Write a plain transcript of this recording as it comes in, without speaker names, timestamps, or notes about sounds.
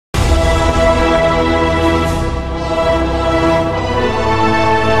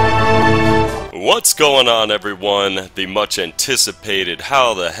What's going on, everyone? The much anticipated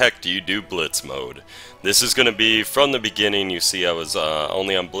how the heck do you do Blitz mode. This is going to be from the beginning. You see I was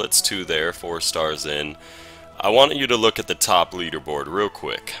only on Blitz 2 there, 4 stars in. I want you to look at the top leaderboard real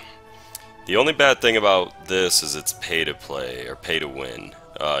quick. The only bad thing about this is it's pay to play or pay to win.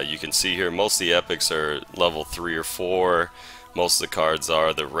 You can see here most of the epics are level 3 or 4. Most of the cards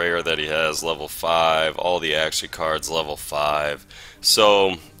are. The rare that he has level 5. All the action cards level 5.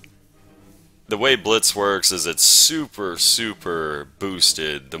 So the way Blitz works is it's super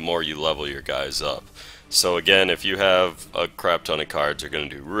boosted the more you level your guys up. So again, if you have a crap ton of cards, you're going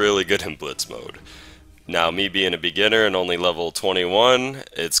to do really good in Blitz mode. Now, me being a beginner and only level 21,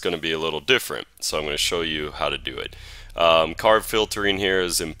 it's going to be a little different. So I'm going to show you how to do it. Card filtering here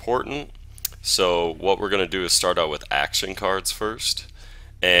is important. So what we're going to do is start out with action cards first.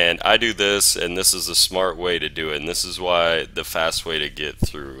 And I do this, and this is a smart way to do it, and this is why the fast way to get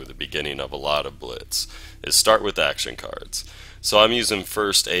through the beginning of a lot of Blitz is start with action cards. So I'm using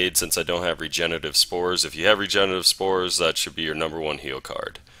first aid since I don't have regenerative spores. If you have regenerative spores, that should be your #1 heal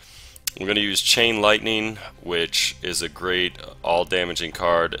card. I'm going to use Chain Lightning, which is a great all-damaging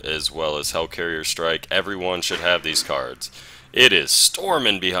card, as well as Hellcarrier Strike. Everyone should have these cards. It is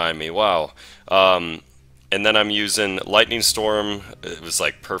storming behind me, wow. And then I'm using Lightning Storm. It was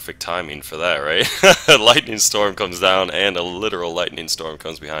like perfect timing for that, right? Lightning Storm comes down and a literal Lightning Storm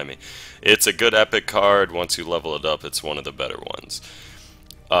comes behind me. It's a good epic card. Once you level it up, it's one of the better ones.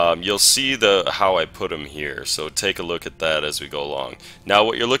 You'll see how I put them here, so take a look at that as we go along. Now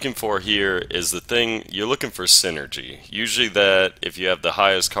what you're looking for here is you're looking for synergy. Usually that if you have the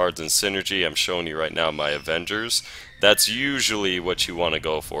highest cards in synergy, I'm showing you right now my Avengers, that's usually what you want to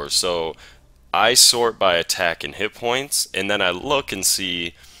go for. So I sort by attack and hit points, and then I look and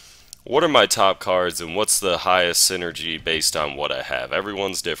see what are my top cards and what's the highest synergy based on what I have.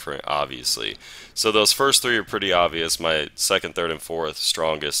 Everyone's different, obviously. So those first 3 are pretty obvious. My second, third, and fourth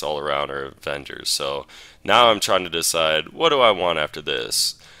strongest all around are Avengers. So now I'm trying to decide, what do I want after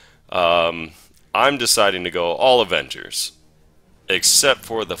this? I'm deciding to go all Avengers, except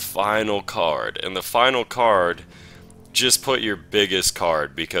for the final card. And the final card, just put your biggest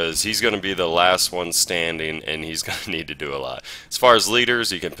card because he's going to be the last one standing and he's going to need to do a lot. As far as leaders,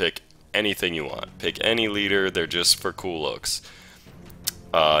 you can pick anything you want. Pick any leader, they're just for cool looks.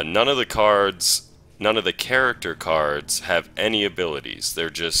 None of the character cards have any abilities. They're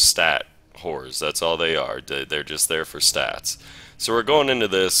just stat whores. That's all they are. They're just there for stats. So we're going into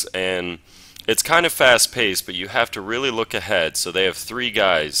this and it's kind of fast paced, but you have to really look ahead. So they have 3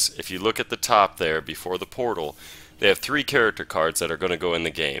 guys. If you look at the top there before the portal, they have 3 character cards that are going to go in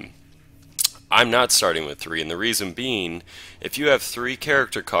the game. I'm not starting with 3, and the reason being, if you have 3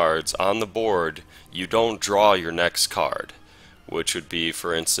 character cards on the board, you don't draw your next card, which would be,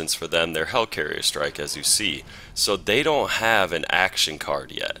 for instance, for them, their Hellcarrier Strike, as you see. So they don't have an action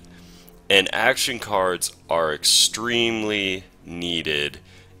card yet. And action cards are extremely needed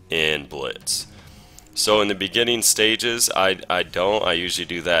in Blitz. So in the beginning stages, I usually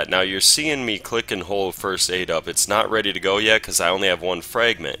do that. Now you're seeing me click and hold first aid up. It's not ready to go yet because I only have 1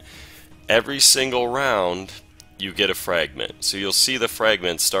 fragment. Every single round, you get a fragment. So you'll see the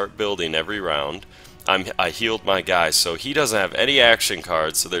fragments start building every round. I healed my guy, so he doesn't have any action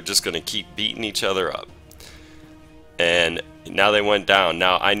cards, so they're just going to keep beating each other up. And now they went down.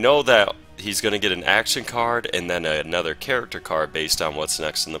 Now I know that he's going to get an action card and then another character card based on what's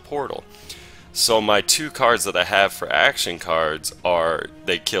next in the portal. So my 2 cards that I have for action cards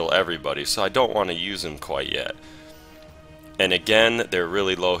they kill everybody, so I don't want to use them quite yet. And again, they're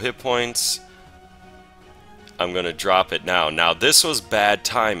really low hit points. I'm going to drop it now. Now this was bad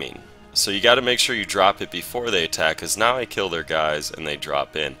timing, so you got to make sure you drop it before they attack, because now I kill their guys and they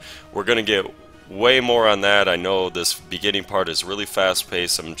drop in. We're going to get way more on that. I know this beginning part is really fast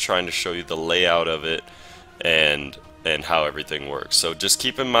paced. I'm trying to show you the layout of it and how everything works. So just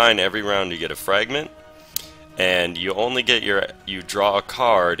keep in mind every round you get a fragment, and you only get you draw a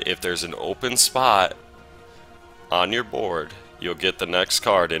card if there's an open spot on your board. You'll get the next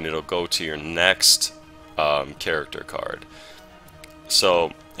card and it'll go to your next character card.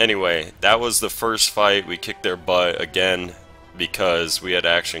 So anyway, that was the first fight. We kicked their butt again because we had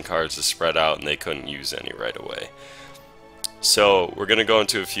action cards to spread out and they couldn't use any right away. So we're gonna go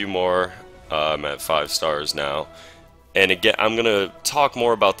into a few more. I'm at 5 stars now. And again, I'm going to talk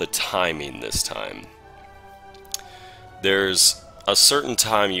more about the timing this time. There's a certain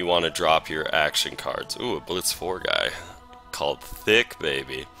time you want to drop your action cards. Ooh, a Blitz 4 guy called Thick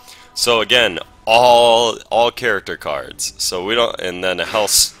Baby. So again, all character cards. So we don't, and then a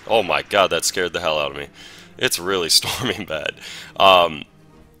health. Oh my God, that scared the hell out of me. It's really storming bad.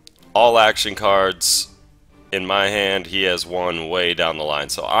 all action cards in my hand. He has one way down the line,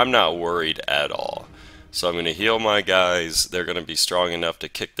 so I'm not worried at all. So I'm going to heal my guys. They're going to be strong enough to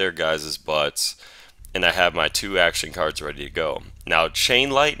kick their guys' butts, and I have my 2 action cards ready to go. Now,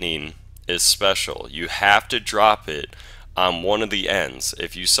 Chain Lightning is special. You have to drop it on one of the ends.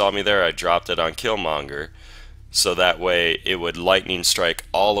 If you saw me there, I dropped it on Killmonger, so that way it would lightning strike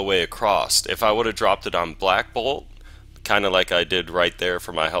all the way across. If I would have dropped it on Black Bolt, kind of like I did right there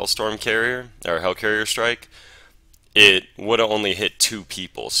for my Hellstorm Carrier, or Hellcarrier Strike, it would have only hit 2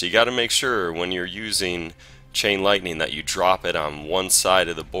 people. So you got to make sure when you're using Chain Lightning that you drop it on one side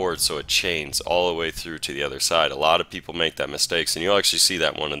of the board so it chains all the way through to the other side. A lot of people make that mistake, and you'll actually see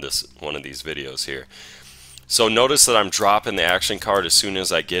that in one of these videos here. So notice that I'm dropping the action card as soon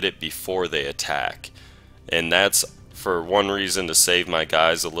as I get it before they attack. And that's for one reason, to save my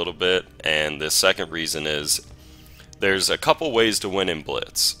guys a little bit, and the second reason is there's a couple ways to win in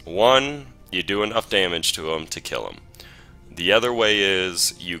Blitz. One, you do enough damage to them to kill them. The other way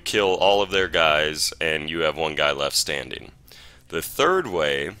is you kill all of their guys and you have one guy left standing. The third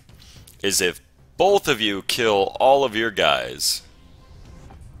way is if both of you kill all of your guys,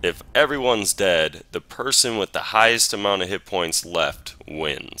 if everyone's dead, the person with the highest amount of hit points left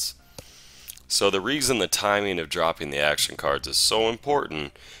wins. So the reason the timing of dropping the action cards is so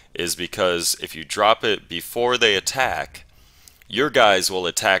important is because if you drop it before they attack, your guys will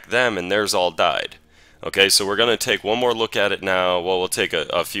attack them and theirs all died. Okay, so we're going to take one more look at it now. Well, we'll take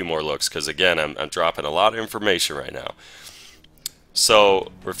a few more looks because, again, I'm dropping a lot of information right now.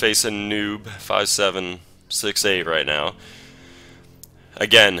 So we're facing Noob 5768 right now.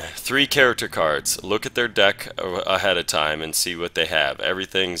 Again, 3 character cards. Look at their deck ahead of time and see what they have.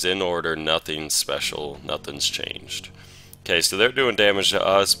 Everything's in order, nothing's special, nothing's changed. Okay, so they're doing damage to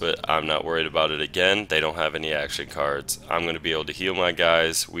us, but I'm not worried about it again. They don't have any action cards. I'm going to be able to heal my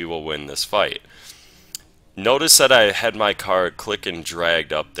guys. We will win this fight. Notice that I had my card click and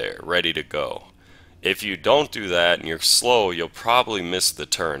dragged up there, ready to go. If you don't do that and you're slow, you'll probably miss the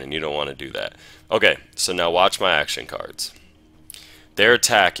turn, and you don't want to do that. Okay, so now watch my action cards. They're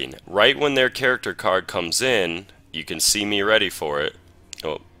attacking. Right when their character card comes in, you can see me ready for it.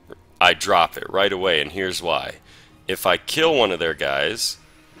 Oh, I drop it right away, and here's why. If I kill one of their guys,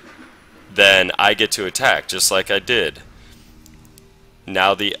 then I get to attack, just like I did.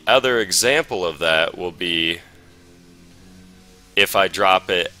 Now the other example of that will be if I drop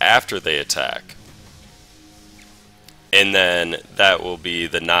it after they attack. And then that will be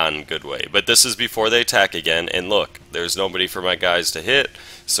the non-good way. But this is before they attack again, and look, there's nobody for my guys to hit,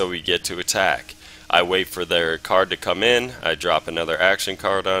 so we get to attack. I wait for their card to come in, I drop another action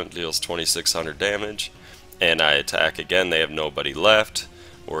card on it, deals 2600 damage, and I attack again. They have nobody left.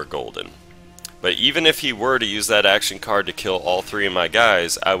 We're golden. But even if he were to use that action card to kill all 3 of my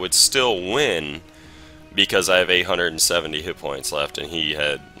guys, I would still win because I have 870 hit points left and he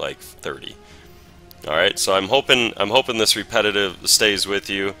had like 30. Alright, so I'm hoping this repetitive stays with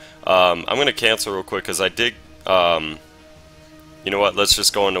you. I'm going to cancel real quick because I did... you know what, let's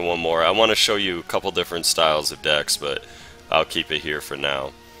just go into one more. I want to show you a couple different styles of decks, but I'll keep it here for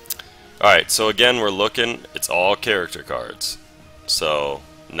now. Alright, so again, we're looking, it's all character cards, so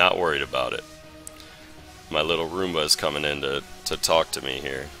not worried about it. My little Roomba is coming in to talk to me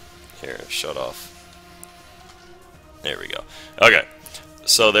here. Here, shut off. There we go. Okay,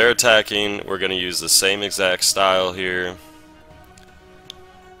 so they're attacking. We're going to use the same exact style here.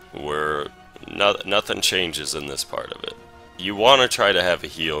 Nothing changes in this part of it. You want to try to have a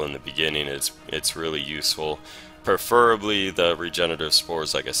heal in the beginning. It's really useful. Preferably the regenerative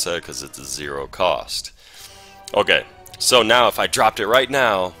spores, like I said, because it's a 0 cost. Okay, so now if I dropped it right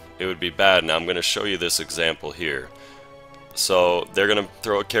now, it would be bad. Now I'm going to show you this example here. So they're going to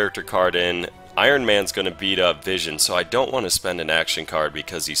throw a character card in. Iron Man's going to beat up Vision, so I don't want to spend an action card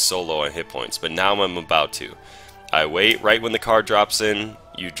because he's so low on hit points, but now I'm about to. I wait, right when the card drops in,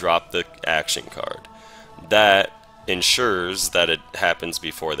 you drop the action card. That ensures that it happens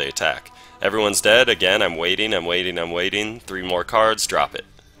before they attack. Everyone's dead. Again, I'm waiting. 3 more cards, drop it.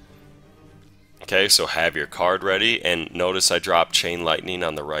 Okay, so have your card ready, and notice I dropped Chain Lightning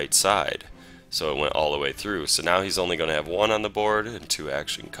on the right side. So it went all the way through. So now he's only going to have 1 on the board and 2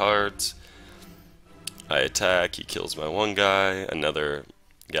 action cards. I attack, he kills my one guy, another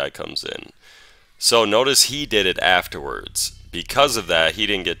guy comes in. So notice he did it afterwards. Because of that, he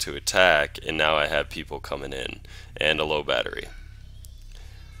didn't get to attack, and now I have people coming in, and a low battery.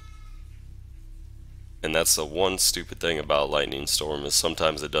 And that's the one stupid thing about Lightning Storm, is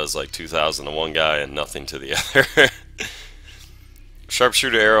sometimes it does like 2,000 to one guy and nothing to the other.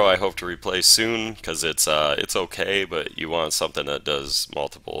 Sharpshooter arrow I hope to replace soon because it's okay, but you want something that does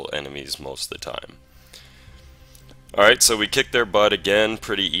multiple enemies most of the time. Alright, so we kicked their butt again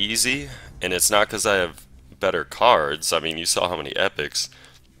pretty easy, and it's not because I have better cards. I mean, you saw how many epics.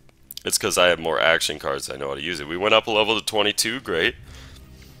 It's because I have more action cards. I know how to use it. We went up a level to 22, great.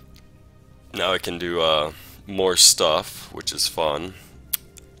 Now I can do more stuff, which is fun.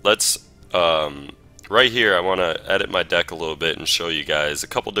 Let's, right here, I want to edit my deck a little bit and show you guys a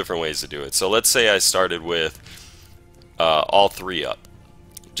couple different ways to do it. So let's say I started with all 3 up,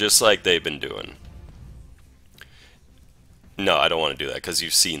 just like they've been doing. No, I don't want to do that because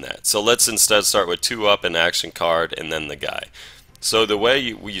you've seen that. So let's instead start with 2 up, an action card, and then the guy. So the way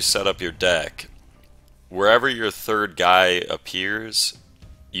you set up your deck, wherever your 3rd guy appears,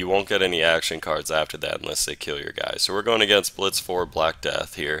 you won't get any action cards after that unless they kill your guy. So we're going against Blitz 4 Black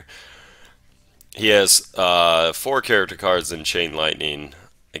Death here. He has 4 character cards in Chain Lightning.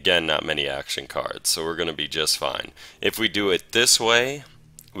 Again, not many action cards, so we're going to be just fine. If we do it this way,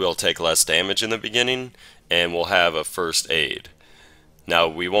 we'll take less damage in the beginning, and we'll have a first aid. Now,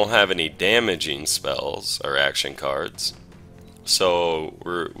 we won't have any damaging spells or action cards,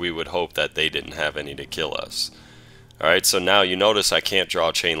 so we would hope that they didn't have any to kill us. Alright, so now you notice I can't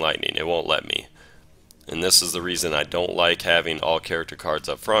draw Chain Lightning. It won't let me. And this is the reason I don't like having all character cards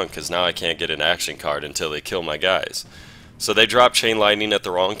up front, because now I can't get an action card until they kill my guys. So they dropped Chain Lightning at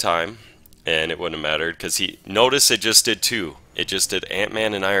the wrong time, and it wouldn't have mattered, because notice it just did 2. It just did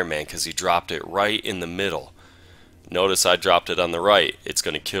Ant-Man and Iron Man, because he dropped it right in the middle. Notice I dropped it on the right. It's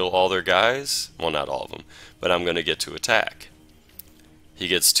going to kill all their guys. Well, not all of them, but I'm going to get to attack. He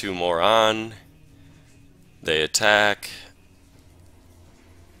gets 2 more on. They attack.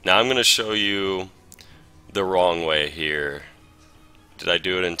 Now I'm going to show you the wrong way here. Did I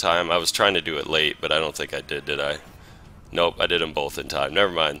do it in time? I was trying to do it late, but I don't think I did I? Nope, I did them both in time.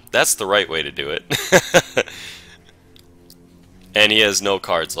 Never mind. That's the right way to do it. And he has no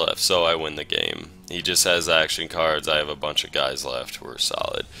cards left, so I win the game. He just has action cards. I have a bunch of guys left. We're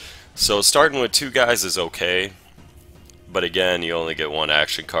solid. So starting with 2 guys is okay, but again, you only get 1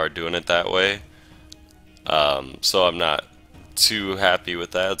 action card doing it that way. So I'm not too happy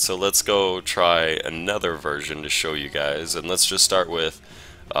with that. So let's go try another version to show you guys, and let's just start with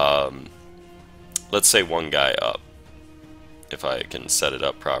let's say 1 guy up, if I can set it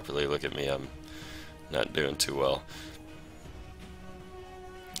up properly. Look at me, I'm not doing too well.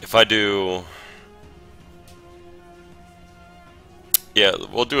 If I do, yeah,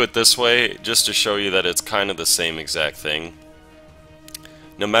 we'll do it this way just to show you that it's kind of the same exact thing.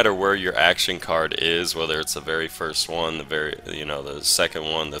 No matter where your action card is, whether it's the very first one, the second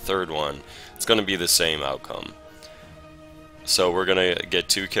one, the 3rd one, it's going to be the same outcome. So we're going to get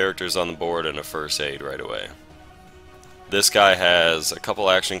 2 characters on the board and a first aid right away. This guy has a couple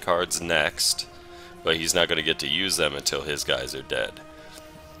action cards next, but he's not going to get to use them until his guys are dead.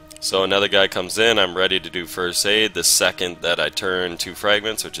 So another guy comes in, I'm ready to do first aid the second that I turn 2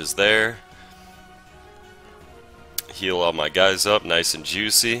 fragments, which is there. Heal all my guys up nice and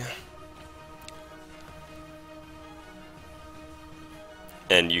juicy.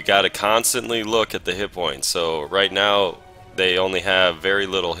 And you gotta constantly look at the hit points. So right now they only have very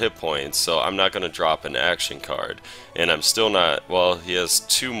little hit points, so I'm not gonna drop an action card. And I'm still not, well, he has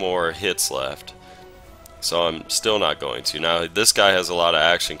 2 more hits left, so I'm still not going to. Now this guy has a lot of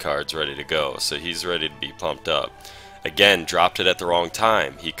action cards ready to go, so he's ready to be pumped up. Again, dropped it at the wrong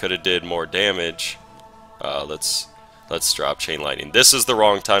time. He could have did more damage. Let's drop Chain Lightning. This is the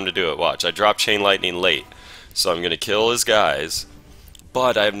wrong time to do it. Watch, I dropped Chain Lightning late, so I'm going to kill his guys,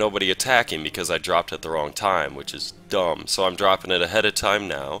 but I have nobody attacking because I dropped it at the wrong time, which is dumb. So I'm dropping it ahead of time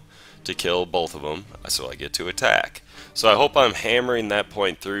now to kill both of them, so I get to attack. So I hope I'm hammering that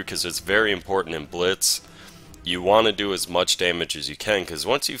point through, because it's very important in Blitz. You want to do as much damage as you can, because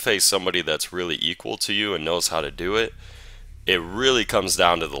once you face somebody that's really equal to you and knows how to do it, it really comes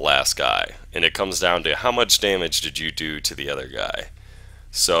down to the last guy, and it comes down to how much damage did you do to the other guy.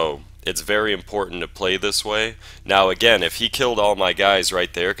 So it's very important to play this way. Now again, if he killed all my guys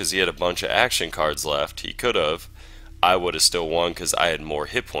right there because he had a bunch of action cards left, he could have, I would have still won because I had more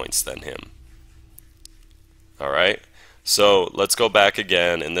hit points than him. Alright, so let's go back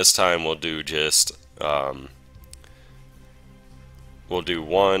again, and this time we'll do just we'll do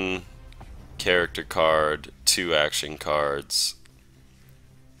 1 character card, 2 action cards.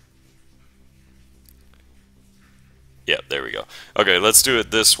 Yep, there we go. Okay, let's do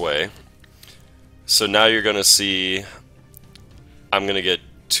it this way. So now you're gonna see I'm gonna get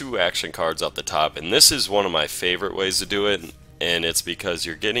 2 action cards off the top, and this is one of my favorite ways to do it. and it's because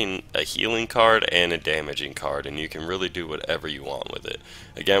you're getting a healing card and a damaging card, and you can really do whatever you want with it.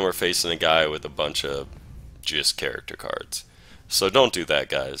 Again, we're facing a guy with a bunch of just character cards. So don't do that,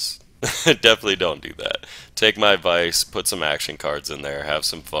 guys. Definitely don't do that. Take my advice, put some action cards in there, have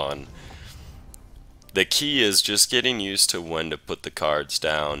some fun. The key is just getting used to when to put the cards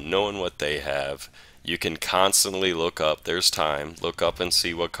down, knowing what they have. You can constantly look up, there's time, look up and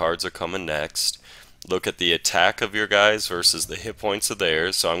see what cards are coming next. Look at the attack of your guys versus the hit points of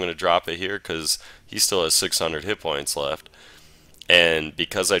theirs. So I'm going to drop it here because he still has 600 hit points left. And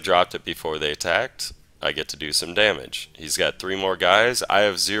because I dropped it before they attacked, I get to do some damage. He's got 3 more guys. I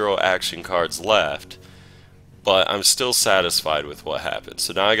have 0 action cards left, but I'm still satisfied with what happened.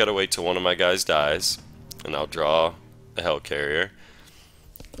 So now I gotta wait till one of my guys dies, and I'll draw a Hellcarrier.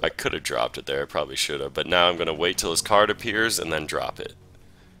 I could have dropped it there, I probably should have, but now I'm gonna wait till his card appears and then drop it.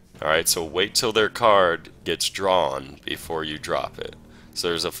 Alright, so wait till their card gets drawn before you drop it.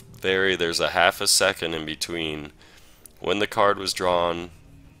 So there's a half a second in between when the card was drawn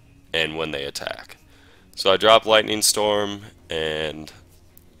and when they attack. So I drop Lightning Storm and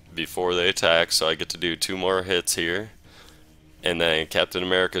before they attack, so I get to do 2 more hits here. And then Captain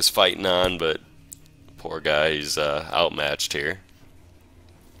America's fighting on, but poor guy, he's outmatched here.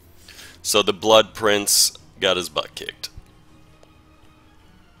 So the Blood Prince got his butt kicked.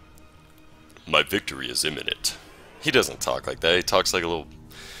 My victory is imminent. He doesn't talk like that, he talks like a little...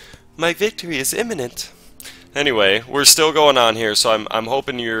 My victory is imminent. Anyway, we're still going on here, so I'm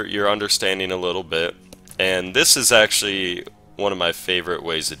hoping you're understanding a little bit. And this is actually one of my favorite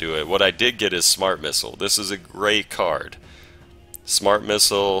ways to do it. What I did get is Smart Missile. This is a great card. Smart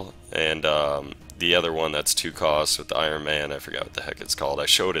Missile and the other one that's 2 costs with the Iron Man. I forgot what the heck it's called. I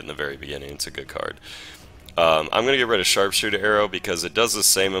showed it in the very beginning. It's a good card. I'm going to get rid of Sharpshooter Arrow because it does the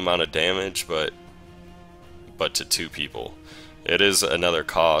same amount of damage, but to 2 people. It is another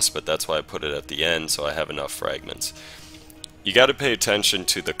cost, but that's why I put it at the end, so I have enough fragments. You got to pay attention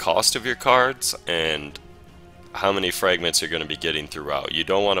to the cost of your cards and how many fragments you're going to be getting throughout. You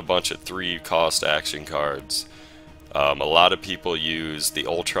don't want a bunch of 3 cost action cards. A lot of people use the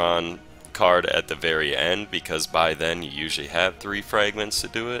Ultron card at the very end because by then you usually have 3 fragments to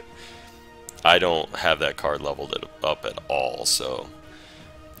do it. I don't have that card leveled up at all, so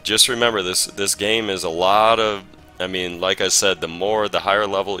just remember this game is a lot of, I mean, like I said, the higher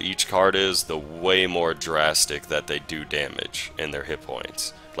level each card is, the way more drastic that they do damage in their hit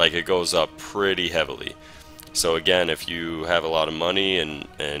points. Like, it goes up pretty heavily. So again, if you have a lot of money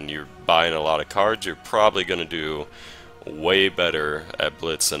and you're buying a lot of cards, you're probably going to do way better at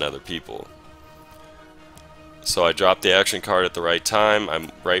Blitz than other people. So I dropped the action card at the right time.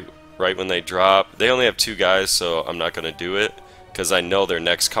 I'm right when they drop. They only have 2 guys, so I'm not going to do it because I know their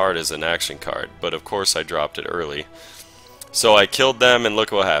next card is an action card. But of course I dropped it early. So I killed them, and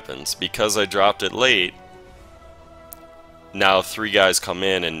look what happens. Because I dropped it late, now 3 guys come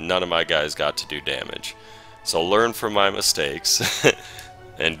in and none of my guys got to do damage. So learn from my mistakes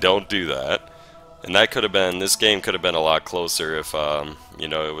and don't do that. And that could have been, this game could have been a lot closer if you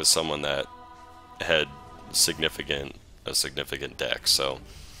know, it was someone that had a significant deck. So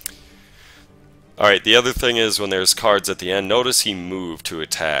alright, the other thing is when there's cards at the end, notice he moved to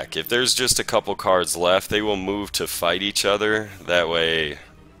attack. If there's just a couple cards left, they will move to fight each other. That way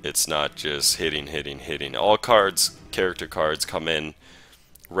it's not just hitting. All cards, character cards, come in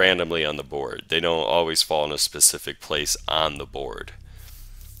randomly on the board. They don't always fall in a specific place on the board.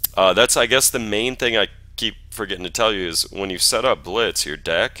 That's, I guess, the main thing I keep forgetting to tell you is when you set up Blitz, your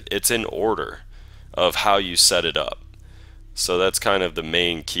deck, it's in order of how you set it up. So that's kind of the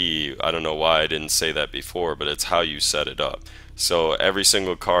main key. I don't know why I didn't say that before, but it's how you set it up. So every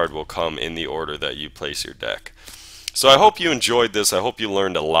single card will come in the order that you place your deck. So I hope you enjoyed this. I hope you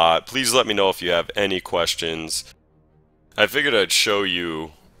learned a lot. Please let me know if you have any questions. I figured I'd show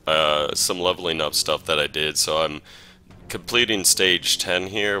you some leveling up stuff that I did. So I'm completing stage 10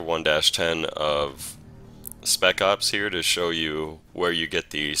 here, 1-10 of Spec Ops here to show you where you get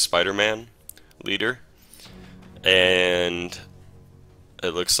the Spider-Man leader. And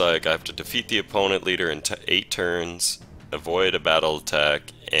it looks like I have to defeat the opponent leader in 8 turns, avoid a battle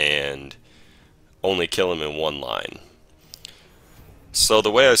attack, and only kill him in 1 line. So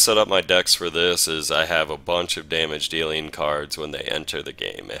the way I set up my decks for this is I have a bunch of damage dealing cards when they enter the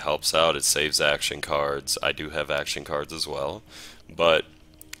game. It helps out, it saves action cards. I do have action cards as well, but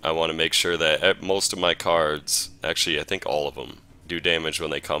I want to make sure that most of my cards, actually I think all of them, do damage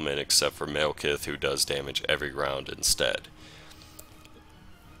when they come in except for Malekith, who does damage every round instead.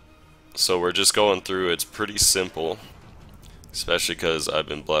 So we're just going through, it's pretty simple, especially because I've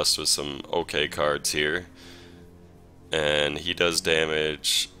been blessed with some okay cards here. and he does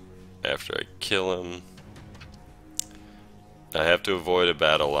damage after I kill him. I have to avoid a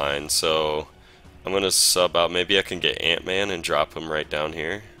battle line, so I'm gonna sub out. Maybe I can get Ant-Man and drop him right down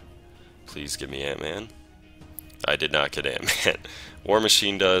here. Please give me Ant-Man. I did not get Ant-Man. War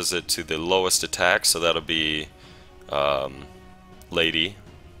Machine does it to the lowest attack, so that'll be Lady.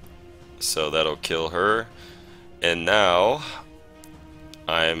 So that'll kill her. And now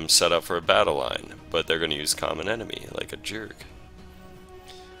I'm set up for a battle line, but they're going to use Common Enemy like a jerk.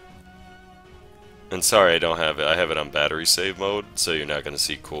 And sorry I don't have it. I have it on battery save mode, so you're not going to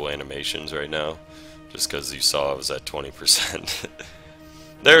see cool animations right now, just because you saw I was at 20%.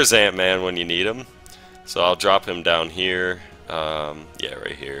 There's Ant-Man when you need him. So I'll drop him down here. Yeah,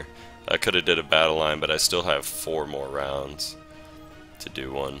 right here. I could have did a battle line, but I still have 4 more rounds to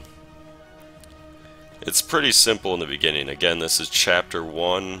do one. It's pretty simple in the beginning. Again, this is chapter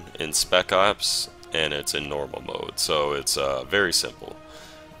 1 in Spec Ops, and it's in normal mode, so it's very simple.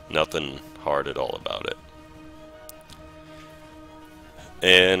 Nothing hard at all about it.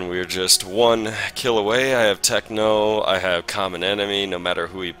 And we're just 1 kill away. I have Techno, I have Common Enemy. No matter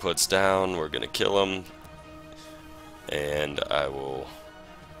who he puts down, we're gonna kill him. And I will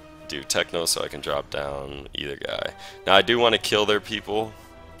do Techno so I can drop down either guy. Now I do want to kill their people.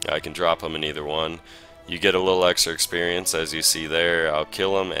 I can drop them in either one. You get a little extra experience, as you see there. I'll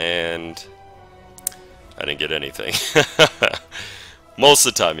kill them, and I didn't get anything. Most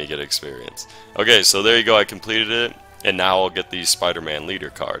of the time you get experience. Okay, so there you go. I completed it, and now I'll get the Spider-Man leader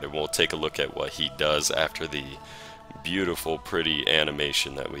card, and we'll take a look at what he does after the beautiful, pretty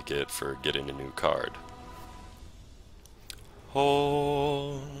animation that we get for getting a new card.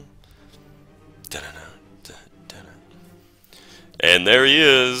 Oh. And there he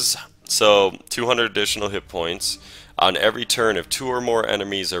is. So 200 additional hit points. On every turn, if 2 or more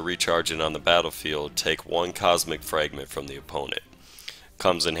enemies are recharging on the battlefield, take 1 cosmic fragment from the opponent.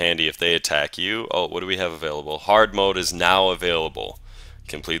 Comes in handy if they attack you. Oh, what do we have available? Hard mode is now available.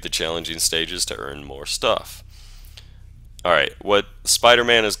 Complete the challenging stages to earn more stuff. Alright, what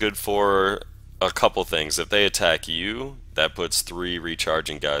Spider-Man is good for, a couple things. If they attack you, that puts 3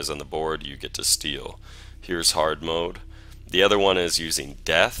 recharging guys on the board you get to steal. Here's hard mode. The other one is using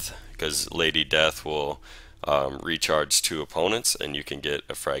Death, because Lady Death will recharge 2 opponents, and you can get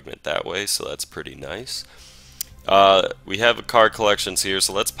a fragment that way, so that's pretty nice. We have card collections here,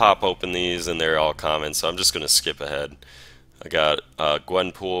 so let's pop open these, and they're all common, so I'm just going to skip ahead. I got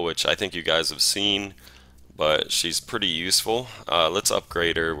Gwenpool, which I think you guys have seen, but she's pretty useful. Let's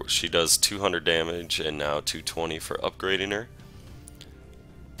upgrade her. She does 200 damage, and now 220 for upgrading her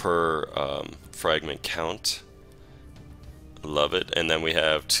per fragment count. Love it. And then we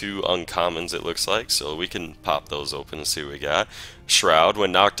have 2 uncommons, it looks like, so we can pop those open and see what we got. Shroud.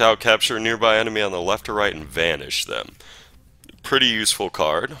 When knocked out, capture a nearby enemy on the left or right and vanish them. Pretty useful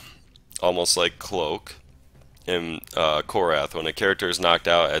card, almost like Cloak. And Korath, when a character is knocked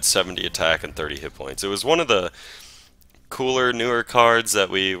out, adds 70 attack and 30 hit points. It was one of the cooler, newer cards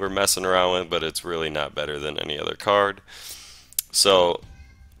that we were messing around with, but it's really not better than any other card. So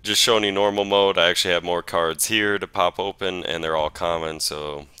just showing you normal mode. I actually have more cards here to pop open, and they're all common,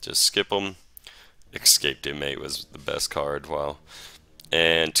 so just skip them. Escaped Inmate was the best card. Wow.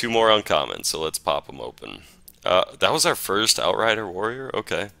 And 2 more uncommon, so let's pop them open. That was our first Outrider Warrior?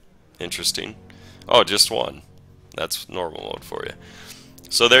 Okay, interesting. Oh, just 1. That's normal mode for you.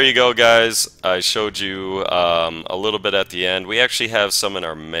 So there you go, guys. I showed you a little bit at the end. We actually have some in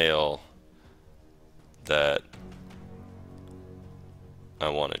our mail that I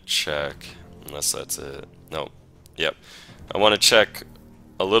want to check, unless that's it. Nope. Yep. I want to check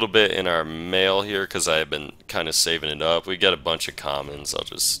a little bit in our mail here because I've been kind of saving it up. We got a bunch of commons. I'll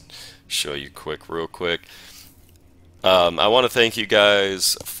just show you real quick. I want to thank you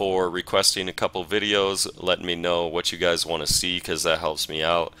guys for requesting a couple videos, letting me know what you guys want to see, because that helps me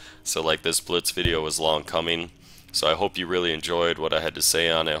out. So like this Blitz video was long coming. So I hope you really enjoyed what I had to say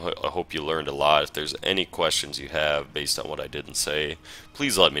on it. I hope you learned a lot. If there's any questions you have based on what I didn't say,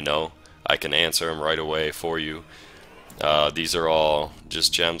 please let me know. I can answer them right away for you. These are all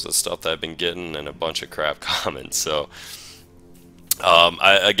just gems of stuff that I've been getting, and a bunch of crap comments. So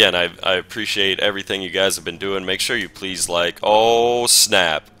I appreciate everything you guys have been doing. Make sure you please like. Oh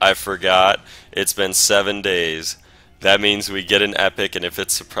snap, I forgot. It's been 7 days. That means we get an epic, and if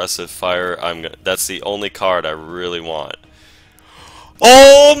it's suppressive fire, that's the only card I really want.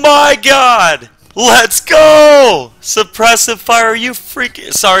 Oh my god! Let's go! Suppressive fire, you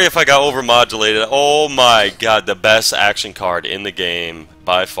freaking... Sorry if I got overmodulated. Oh my god, the best action card in the game,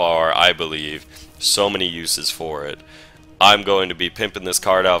 by far, I believe. So many uses for it. I'm going to be pimping this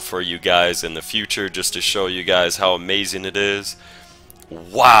card out for you guys in the future just to show you guys how amazing it is.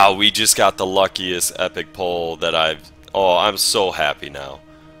 Wow, we just got the luckiest epic pull that oh, I'm so happy now.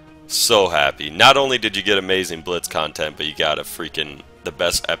 So happy. Not only did you get amazing Blitz content, but you got the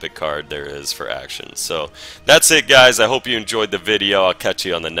best epic card there is for action. So that's it, guys. I hope you enjoyed the video. I'll catch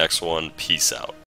you on the next one. Peace out.